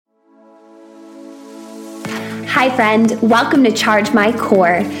Hi friend, welcome to Charge My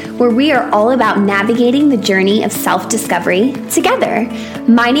Core, where we are all about navigating the journey of self-discovery together.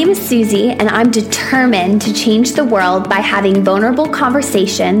 My name is Susie, and I'm determined to change the world by having vulnerable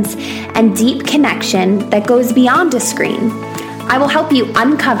conversations and deep connection that goes beyond a screen. I will help you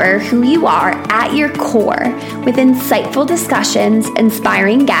uncover who you are at your core with insightful discussions,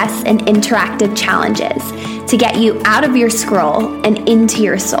 inspiring guests, and interactive challenges to get you out of your scroll and into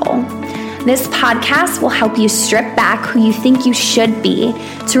your soul. This podcast will help you strip back who you think you should be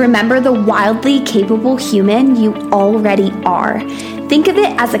to remember the wildly capable human you already are. Think of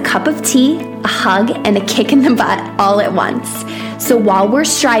it as a cup of tea, a hug, and a kick in the butt all at once. So while we're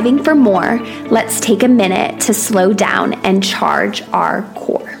striving for more, let's take a minute to slow down and charge our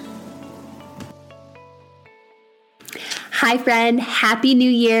core. Hi friend, Happy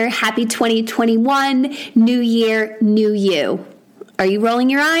New Year, Happy 2021, New Year, New You. Are you rolling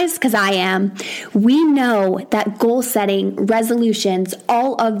your eyes? Because I am. We know that goal setting, resolutions,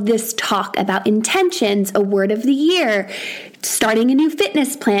 all of this talk about intentions, a word of the year, starting a new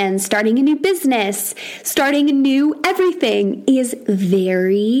fitness plan, starting a new business, starting a new everything is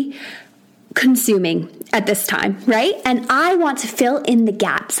very consuming at this time, right? And I want to fill in the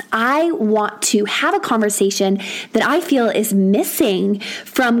gaps. I want to have a conversation that I feel is missing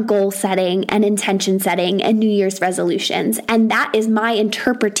from goal setting and intention setting and New Year's resolutions. And that is my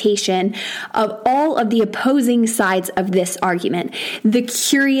interpretation of all of the opposing sides of this argument. The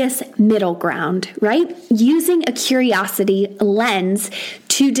curious middle ground, right? Using a curiosity lens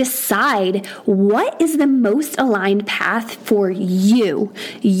to decide what is the most aligned path for you.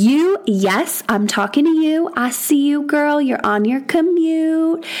 You, yes, I'm talking to you. I see you, girl. You're on your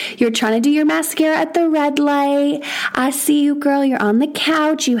commute. You're trying to do your mascara at the red light. I see you, girl. You're on the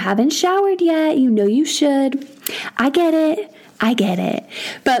couch. You haven't showered yet. You know you should. I get it. I get it.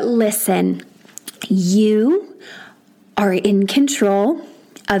 But listen, you are in control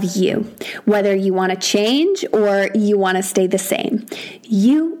of you, whether you want to change or you want to stay the same.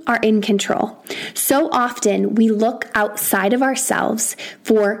 You are in control. So often we look outside of ourselves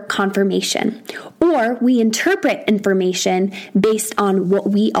for confirmation, or we interpret information based on what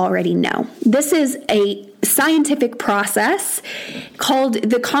we already know. This is a scientific process called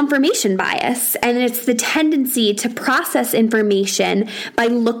the confirmation bias, and it's the tendency to process information by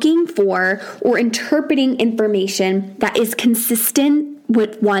looking for or interpreting information that is consistent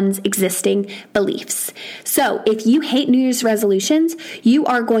with one's existing beliefs. So if you hate New Year's resolutions, you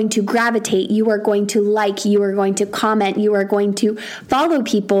are going to gravitate, you are going to like, you are going to comment, you are going to follow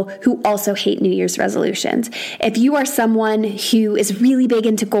people who also hate New Year's resolutions. If you are someone who is really big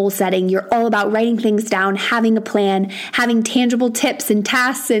into goal setting, you're all about writing things down, having a plan, having tangible tips and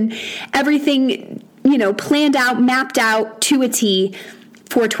tasks and everything, planned out, mapped out to a T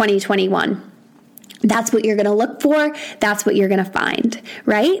for 2021. That's what you're going to look for. That's what you're going to find,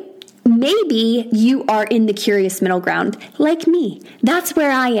 right? Maybe you are in the curious middle ground, like me. That's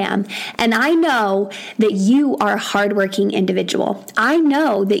where I am. And I know that you are a hardworking individual. I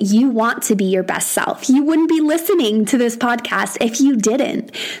know that you want to be your best self. You wouldn't be listening to this podcast if you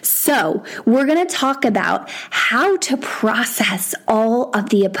didn't. So we're going to talk about how to process all of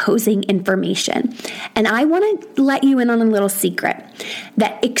the opposing information. And I want to let you in on a little secret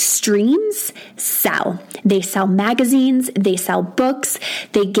that extremes sell. They sell magazines, they sell books,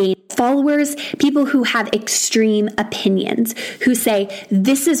 they gain followers, people who have extreme opinions, who say,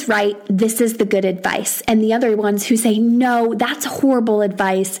 this is right, this is the good advice. And the other ones who say, no, that's horrible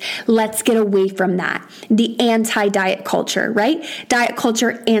advice. Let's get away from that. The anti-diet culture, right? Diet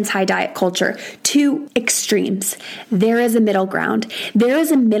culture, anti-diet culture. Two extremes. There is a middle ground. There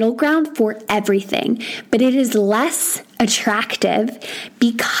is a middle ground for everything, but it is less attractive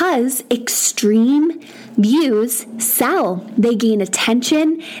because extreme views sell. They gain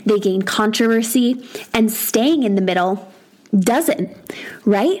attention, they gain controversy, and staying in the middle doesn't,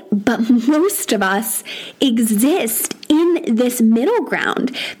 right? But most of us exist in this middle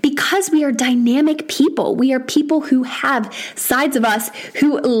ground because we are dynamic people. We are people who have sides of us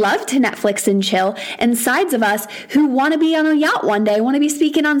who love to Netflix and chill, and sides of us who want to be on a yacht one day, want to be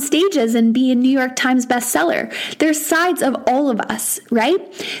speaking on stages and be a New York Times bestseller. There's sides of all of us, right?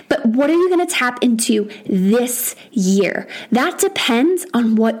 But what are you going to tap into this year? That depends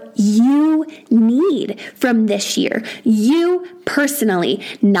on what you need from this year. You personally,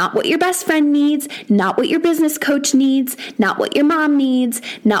 not what your best friend needs, not what your business coach needs, not what your mom needs,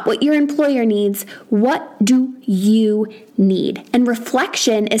 not what your employer needs. What do you need? And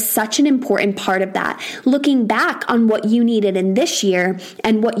reflection is such an important part of that. Looking back on what you needed in this year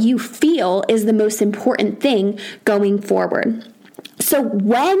and what you feel is the most important thing going forward. So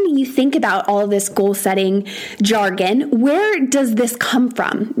when you think about all of this goal setting jargon, where does this come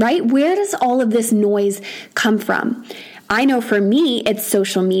from, right? Where does all of this noise come from? I know for me, it's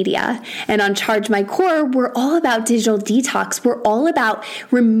social media. And on Charge My Core, we're all about digital detox. We're all about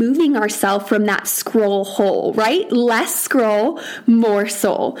removing ourselves from that scroll hole, right? Less scroll, more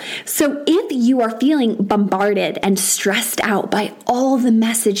soul. So if you are feeling bombarded and stressed out by all the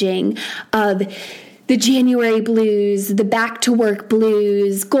messaging of the January blues, the back to work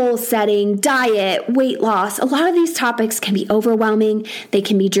blues, goal setting, diet, weight loss, a lot of these topics can be overwhelming. They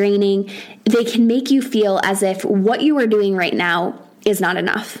can be draining. They can make you feel as if what you are doing right now is not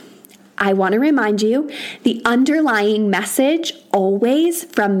enough. I want to remind you, the underlying message always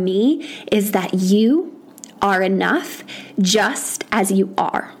from me is that you are enough just as you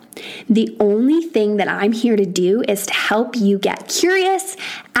are. The only thing that I'm here to do is to help you get curious,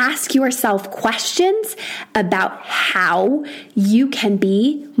 ask yourself questions about how you can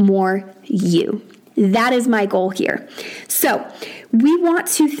be more you. That is my goal here. So we want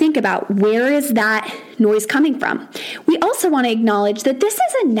to think about, where is that noise coming from? We also want to acknowledge that this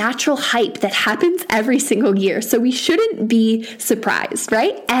is a natural hype that happens every single year. So we shouldn't be surprised,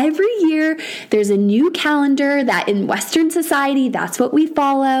 right? Every year there's a new calendar that in Western society, that's what we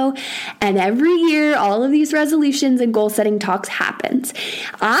follow. And every year all of these resolutions and goal setting talks happens.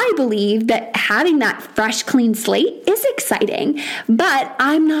 I believe that having that fresh, clean slate is exciting, but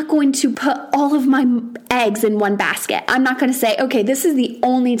I'm not going to put all of my eggs in one basket. I'm not going to say, okay, this is the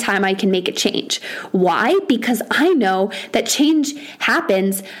only time I can make a change. Why? Because I know that change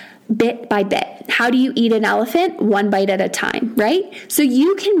happens bit by bit. How do you eat an elephant? One bite at a time, right? So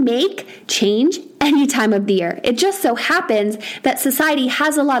you can make change any time of the year. It just so happens that society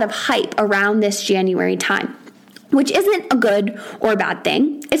has a lot of hype around this January time, which isn't a good or bad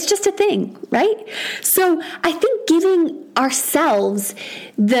thing. It's just a thing, right? So I think giving ourselves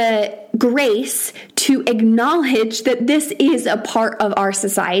the grace to acknowledge that this is a part of our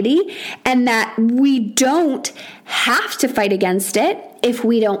society and that we don't have to fight against it if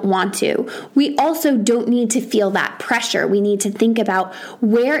we don't want to. We also don't need to feel that pressure. We need to think about,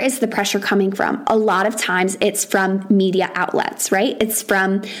 where is the pressure coming from? A lot of times it's from media outlets, right? It's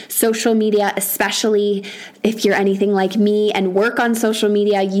from social media, especially if you're anything like me and work on social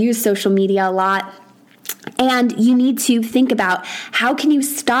media, use social media a lot. And you need to think about, how can you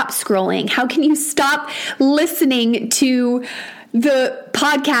stop scrolling? How can you stop listening to the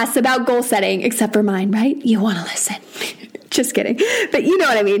podcasts about goal setting, except for mine, right? You want to listen. Just kidding. But you know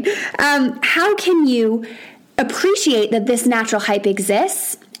what I mean. How can you appreciate that this natural hype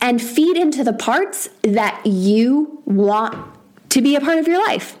exists and feed into the parts that you want to be a part of your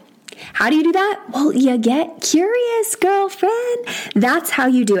life? How do you do that? Well, you get curious, girlfriend. That's how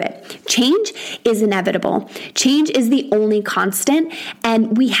you do it. Change is inevitable. Change is the only constant,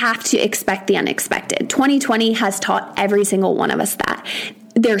 and we have to expect the unexpected. 2020 has taught every single one of us that.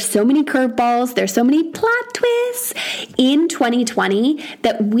 There's so many curveballs, there's so many plot twists in 2020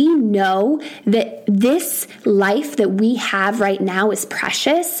 that we know that this life that we have right now is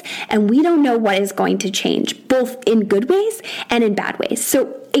precious, and we don't know what is going to change, both in good ways and in bad ways.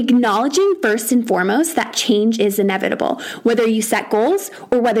 So acknowledging first and foremost that change is inevitable, whether you set goals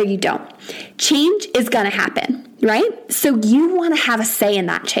or whether you don't. Change is going to happen. Right? So you want to have a say in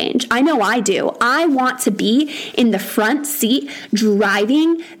that change. I know I do. I want to be in the front seat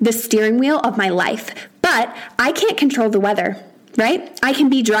driving the steering wheel of my life, but I can't control the weather. Right? I can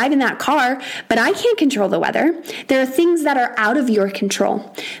be driving that car, but I can't control the weather. There are things that are out of your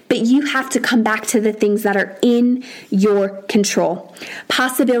control, but you have to come back to the things that are in your control.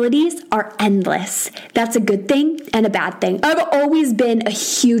 Possibilities are endless. That's a good thing and a bad thing. I've always been a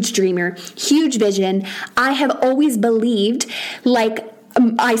huge dreamer, huge vision. I have always believed, like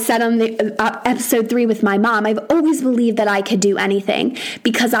I said on the episode 3 with my mom, I've always believed that I could do anything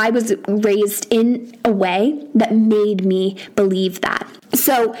because I was raised in a way that made me believe that.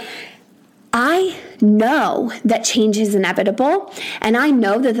 So I know that change is inevitable, and I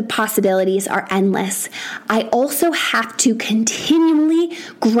know that the possibilities are endless. I also have to continually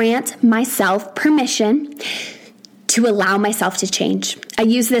grant myself permission to allow myself to change. I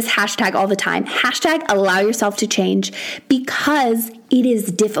use this hashtag all the time. Hashtag allow yourself to change, because it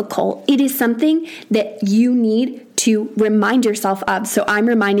is difficult. It is something that you need to remind yourself of. So I'm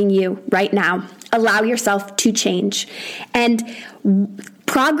reminding you right now, allow yourself to change. And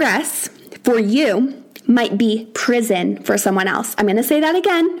progress for you might be prison for someone else. I'm going to say that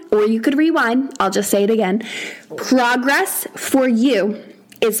again, or you could rewind. I'll just say it again. Progress for you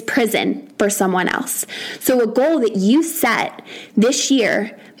is prison for someone else. So a goal that you set this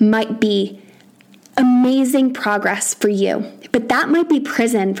year might be amazing progress for you. But that might be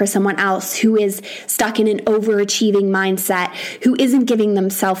prison for someone else who is stuck in an overachieving mindset, who isn't giving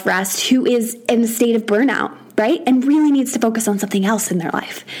themselves rest, who is in a state of burnout, right? And really needs to focus on something else in their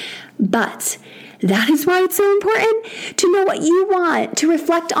life. But that is why it's so important to know what you want, to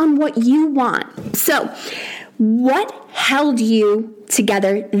reflect on what you want. So, what held you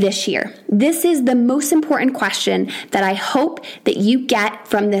together this year? This is the most important question that I hope that you get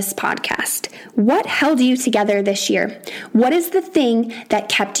from this podcast. What held you together this year? What is the thing that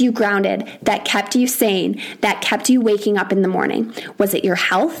kept you grounded, that kept you sane, that kept you waking up in the morning? Was it your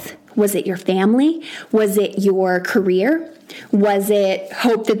health? Was it your family? Was it your career? Was it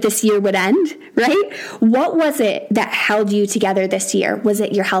hope that this year would end, right? What was it that held you together this year? Was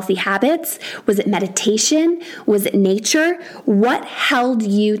it your healthy habits? Was it meditation? Was it nature? What held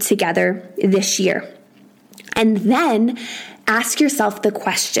you together this year? And then ask yourself the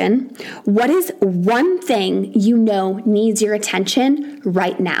question, what is one thing you know needs your attention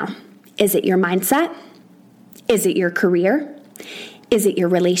right now? Is it your mindset? Is it your career? Is it your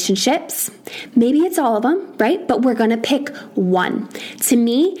relationships? Maybe it's all of them, right? But we're going to pick one. To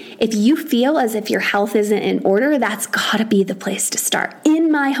me, if you feel as if your health isn't in order, that's got to be the place to start.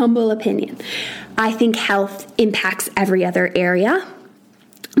 In my humble opinion, I think health impacts every other area.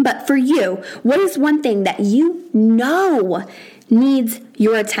 But for you, what is one thing that you know needs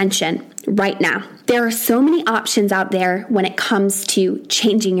your attention right now? There are so many options out there when it comes to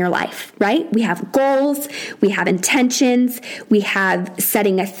changing your life, right? We have goals, we have intentions, we have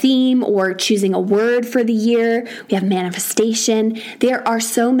setting a theme or choosing a word for the year, we have manifestation. There are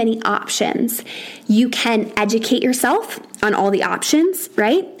so many options. You can educate yourself on all the options,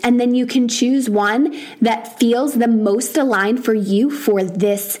 right? And then you can choose one that feels the most aligned for you for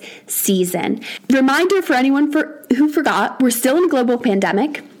this season. Reminder for anyone who forgot, we're still in a global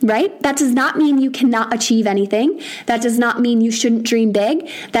pandemic, right? That does not mean you cannot achieve anything. That does not mean you shouldn't dream big.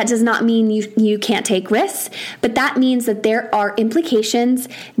 That does not mean you can't take risks. But that means that there are implications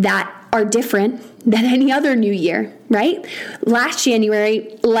that are different than any other new year, right? Last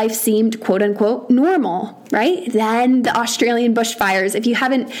January, life seemed quote unquote normal, right? Then the Australian bushfires. If you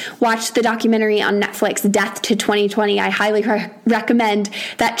haven't watched the documentary on Netflix, Death to 2020, I highly recommend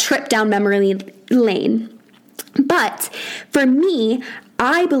that trip down memory lane. But for me,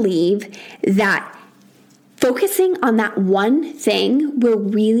 I believe that focusing on that one thing will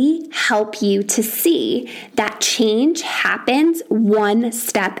really help you to see that change happens one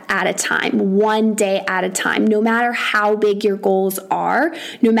step at a time, one day at a time. No matter how big your goals are,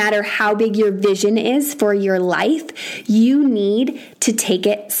 no matter how big your vision is for your life, you need to take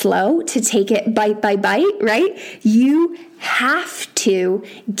it slow, to take it bite by bite, right? You have to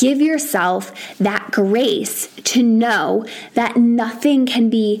give yourself that grace to know that nothing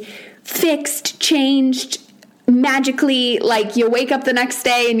can be fixed, changed, magically, like you wake up the next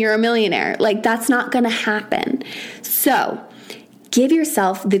day and you're a millionaire. Like that's not going to happen. So give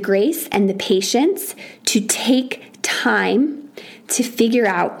yourself the grace and the patience to take time to figure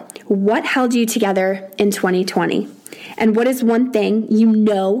out what held you together in 2020 and what is one thing you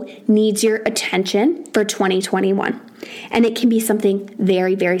know needs your attention for 2021. And it can be something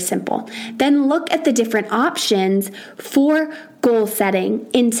very, very simple. Then look at the different options for goal setting,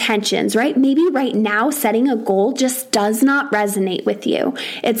 intentions, right? Maybe right now setting a goal just does not resonate with you.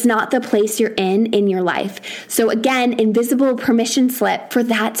 It's not the place you're in your life. So again, invisible permission slip for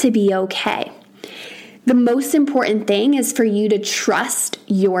that to be okay. The most important thing is for you to trust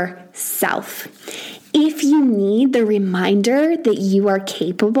yourself. If you need the reminder that you are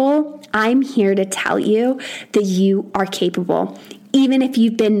capable, I'm here to tell you that you are capable. Even if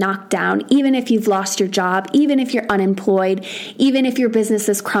you've been knocked down, even if you've lost your job, even if you're unemployed, even if your business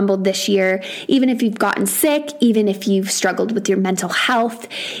has crumbled this year, even if you've gotten sick, even if you've struggled with your mental health,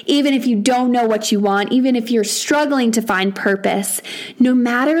 even if you don't know what you want, even if you're struggling to find purpose, no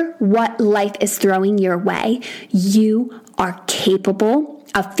matter what life is throwing your way, you are capable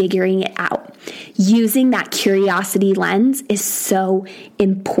of figuring it out. Using that curiosity lens is so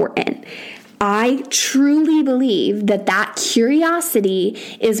important. I truly believe that curiosity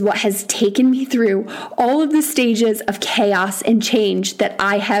is what has taken me through all of the stages of chaos and change that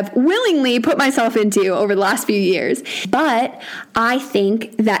I have willingly put myself into over the last few years. But I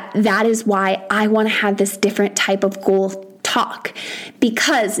think that is why I want to have this different type of goal talk,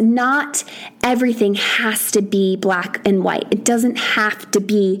 because not everything has to be black and white. It doesn't have to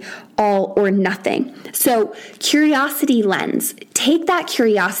be all or nothing. So curiosity lens, take that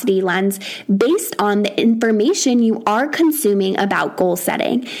curiosity lens based on the information you are consuming about goal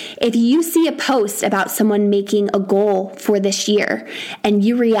setting. If you see a post about someone making a goal for this year and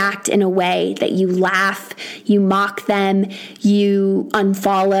you react in a way that you laugh, you mock them, you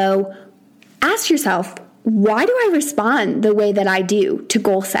unfollow, ask yourself, why do I respond the way that I do to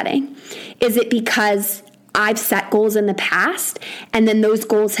goal setting? Is it because I've set goals in the past and then those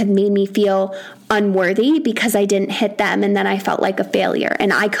goals have made me feel unworthy because I didn't hit them and then I felt like a failure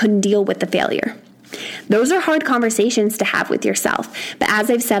and I couldn't deal with the failure? Those are hard conversations to have with yourself. But as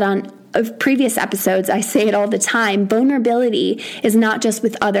I've said on previous episodes, I say it all the time, vulnerability is not just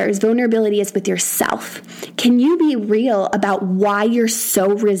with others. Vulnerability is with yourself. Can you be real about why you're so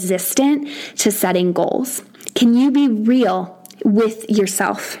resistant to setting goals? Can you be real with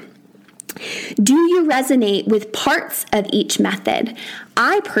yourself? Do you resonate with parts of each method?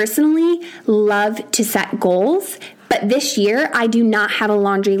 I personally love to set goals, but this year I do not have a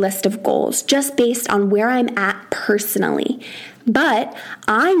laundry list of goals just based on where I'm at personally. But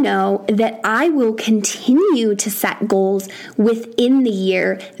I know that I will continue to set goals within the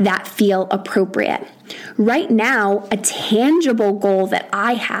year that feel appropriate. Right now, a tangible goal that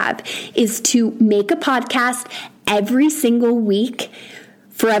I have is to make a podcast every single week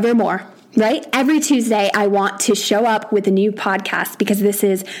forevermore. Right? Every Tuesday, I want to show up with a new podcast because this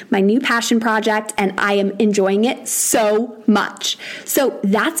is my new passion project and I am enjoying it so much. So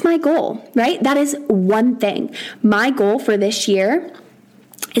that's my goal, right? That is one thing. My goal for this year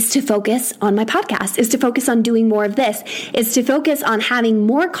is to focus on my podcast, is to focus on doing more of this, is to focus on having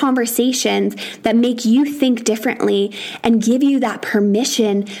more conversations that make you think differently and give you that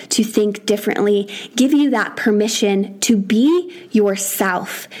permission to think differently, give you that permission to be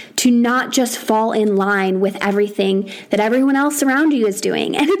yourself, to not just fall in line with everything that everyone else around you is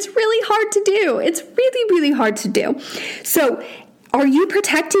doing. And it's really hard to do. It's really, really hard to do. So, are you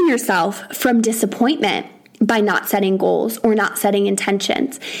protecting yourself from disappointment by not setting goals or not setting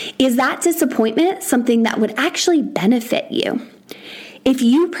intentions? Is that disappointment something that would actually benefit you? If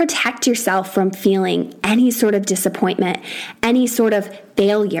you protect yourself from feeling any sort of disappointment, any sort of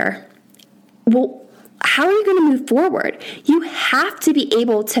failure, well, how are you going to move forward? You have to be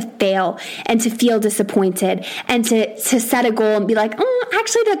able to fail and to feel disappointed and to set a goal and be like, oh,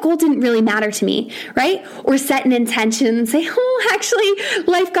 actually that goal didn't really matter to me, right? Or set an intention and say, oh, actually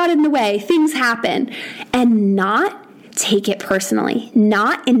life got in the way, things happen, and not take it personally,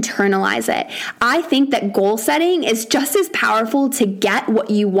 not internalize it. I think that goal setting is just as powerful to get what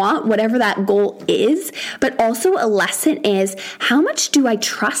you want, whatever that goal is, but also a lesson is, how much do I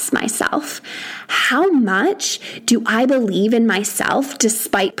trust myself? How much do I believe in myself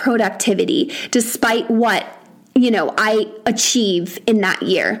despite productivity, despite what I achieve in that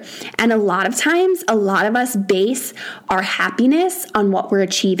year? And a lot of times, a lot of us base our happiness on what we're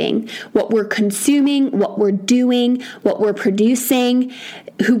achieving, what we're consuming, what we're doing, what we're producing,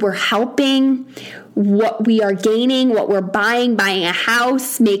 who we're helping, what we are gaining, what we're buying a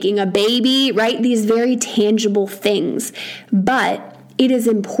house, making a baby, right? These very tangible things. But it is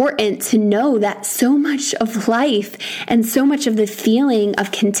important to know that so much of life and so much of the feeling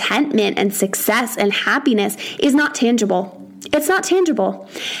of contentment and success and happiness is not tangible. It's not tangible.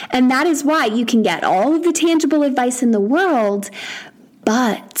 And that is why you can get all of the tangible advice in the world,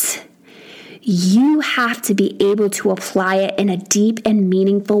 but you have to be able to apply it in a deep and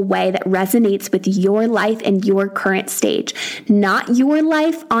meaningful way that resonates with your life and your current stage. Not your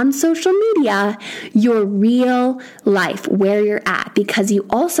life on social media, your real life, where you're at. Because you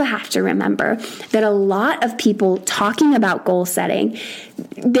also have to remember that a lot of people talking about goal setting,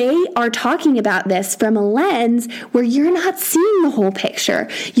 they are talking about this from a lens where you're not seeing the whole picture.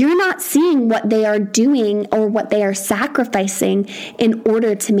 You're not seeing what they are doing or what they are sacrificing in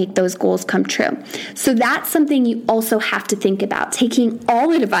order to make those goals come true. So that's something you also have to think about, taking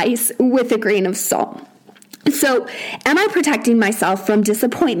all advice with a grain of salt. So, am I protecting myself from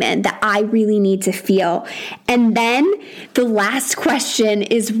disappointment that I really need to feel? And then the last question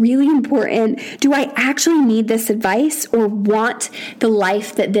is really important. Do I actually need this advice or want the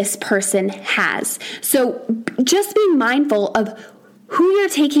life that this person has? So, just being mindful of who you're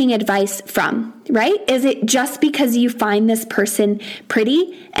taking advice from, right? Is it just because you find this person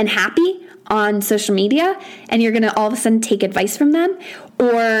pretty and happy on social media and you're going to all of a sudden take advice from them?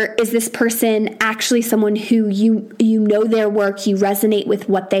 Or is this person actually someone who you know their work, you resonate with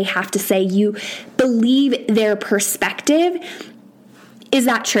what they have to say, you believe their perspective? Is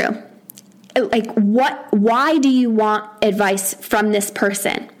that true? why do you want advice from this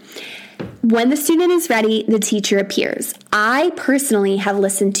person? When the student is ready, the teacher appears. I personally have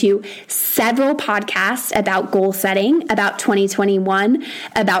listened to several podcasts about goal setting, about 2021,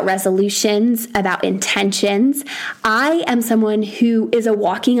 about resolutions, about intentions. I am someone who is a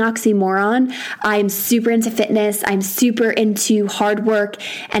walking oxymoron. I'm super into fitness. I'm super into hard work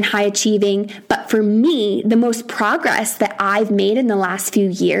and high achieving. But for me, the most progress that I've made in the last few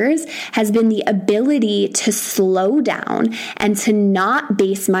years has been the ability to slow down and to not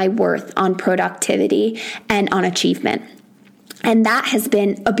base my worth on productivity and on achievement. And that has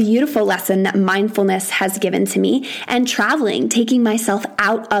been a beautiful lesson that mindfulness has given to me, and traveling, taking myself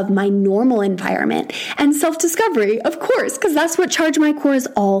out of my normal environment, and self-discovery, of course, because that's what Charge My Core is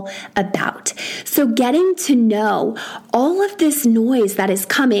all about. So getting to know all of this noise that is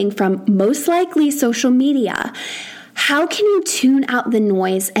coming from most likely social media, how can you tune out the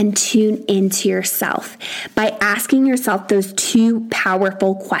noise and tune into yourself? By asking yourself those two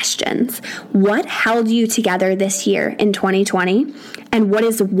powerful questions. What held you together this year in 2020? And what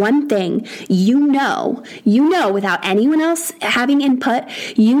is one thing you know without anyone else having input,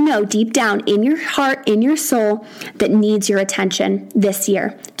 deep down in your heart, in your soul, that needs your attention this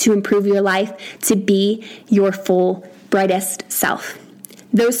year to improve your life, to be your full, brightest self?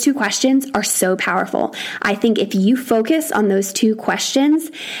 Those two questions are so powerful. I think if you focus on those two questions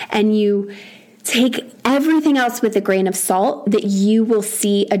and you take everything else with a grain of salt, that you will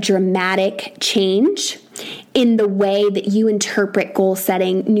see a dramatic change in the way that you interpret goal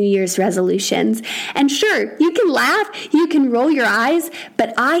setting, New Year's resolutions. And sure, you can laugh, you can roll your eyes,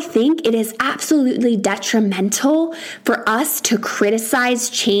 but I think it is absolutely detrimental for us to criticize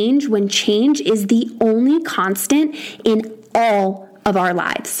change when change is the only constant in all of our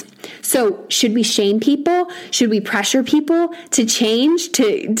lives. So should we shame people? Should we pressure people to change,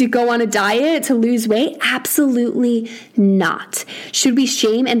 to go on a diet, to lose weight? Absolutely not. Should we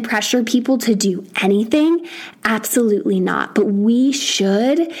shame and pressure people to do anything? Absolutely not. But we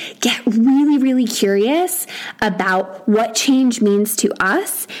should get really, really curious about what change means to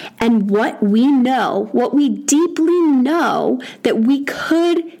us and what we deeply know that we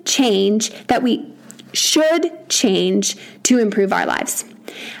could change, that we should change to improve our lives.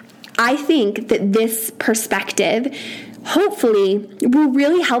 I think that this perspective hopefully will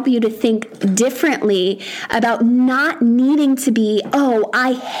really help you to think differently about not needing to be,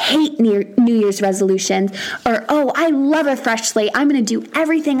 I hate New Year's resolutions, or, I love a fresh slate. I'm going to do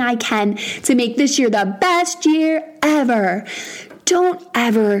everything I can to make this year the best year ever. Don't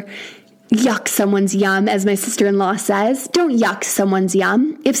ever yuck someone's yum, as my sister-in-law says. Don't yuck someone's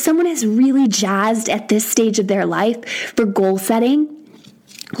yum. If someone is really jazzed at this stage of their life for goal setting,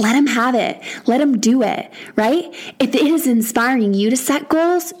 let them have it. Let them do it, right? If it is inspiring you to set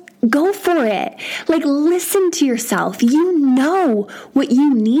goals, go for it. Listen to yourself. You know what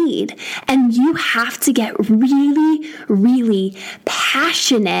you need, and you have to get really, really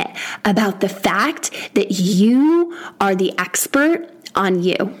passionate about the fact that you are the expert on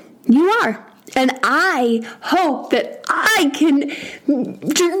you. You are. And I hope that I can drill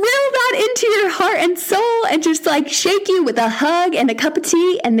that into your heart and soul and just shake you with a hug and a cup of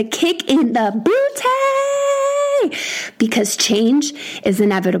tea and the kick in the booty. Because change is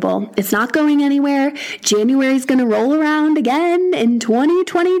inevitable. It's not going anywhere. January is going to roll around again in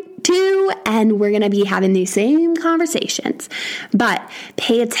 2022, and we're going to be having these same conversations. But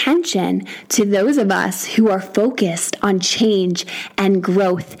pay attention to those of us who are focused on change and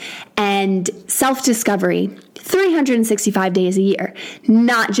growth and self-discovery 365 days a year,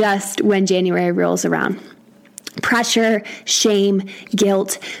 not just when January rolls around. Pressure, shame,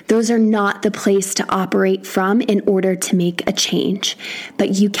 guilt, those are not the place to operate from in order to make a change.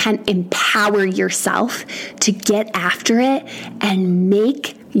 But you can empower yourself to get after it and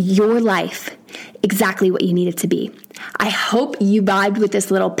make your life exactly what you need it to be. I hope you vibed with this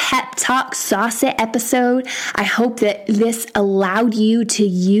little pep talk sauce episode. I hope that this allowed you to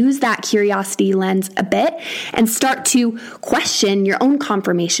use that curiosity lens a bit and start to question your own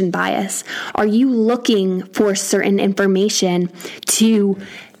confirmation bias. Are you looking for certain information to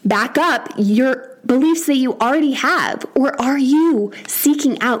back up your beliefs that you already have? Or are you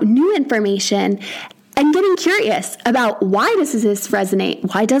seeking out new information and getting curious about why does this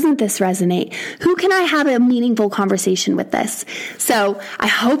resonate? Why doesn't this resonate? Who can I have a meaningful conversation with this? So I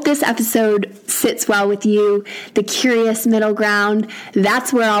hope this episode sits well with you. The curious middle ground,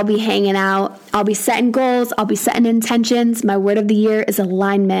 that's where I'll be hanging out. I'll be setting goals. I'll be setting intentions. My word of the year is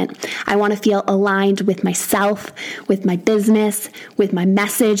alignment. I want to feel aligned with myself, with my business, with my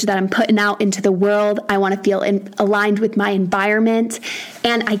message that I'm putting out into the world. I want to feel aligned with my environment.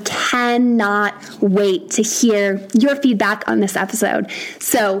 And I cannot wait to hear your feedback on this episode.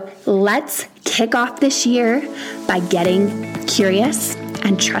 So let's kick off this year by getting curious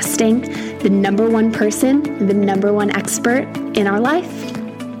and trusting the number one person, the number one expert in our life,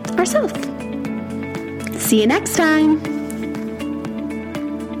 ourselves. See you next time.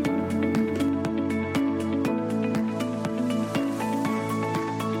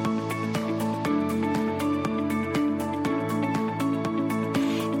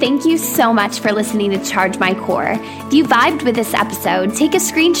 Thank you so much for listening to Charge My Core. If you vibed with this episode, take a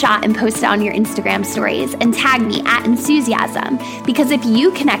screenshot and post it on your Instagram stories and tag me at Enthusiasm, because if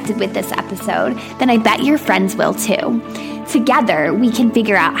you connected with this episode, then I bet your friends will too. Together, we can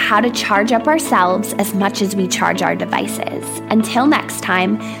figure out how to charge up ourselves as much as we charge our devices. Until next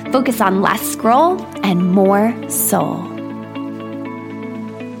time, focus on less scroll and more soul.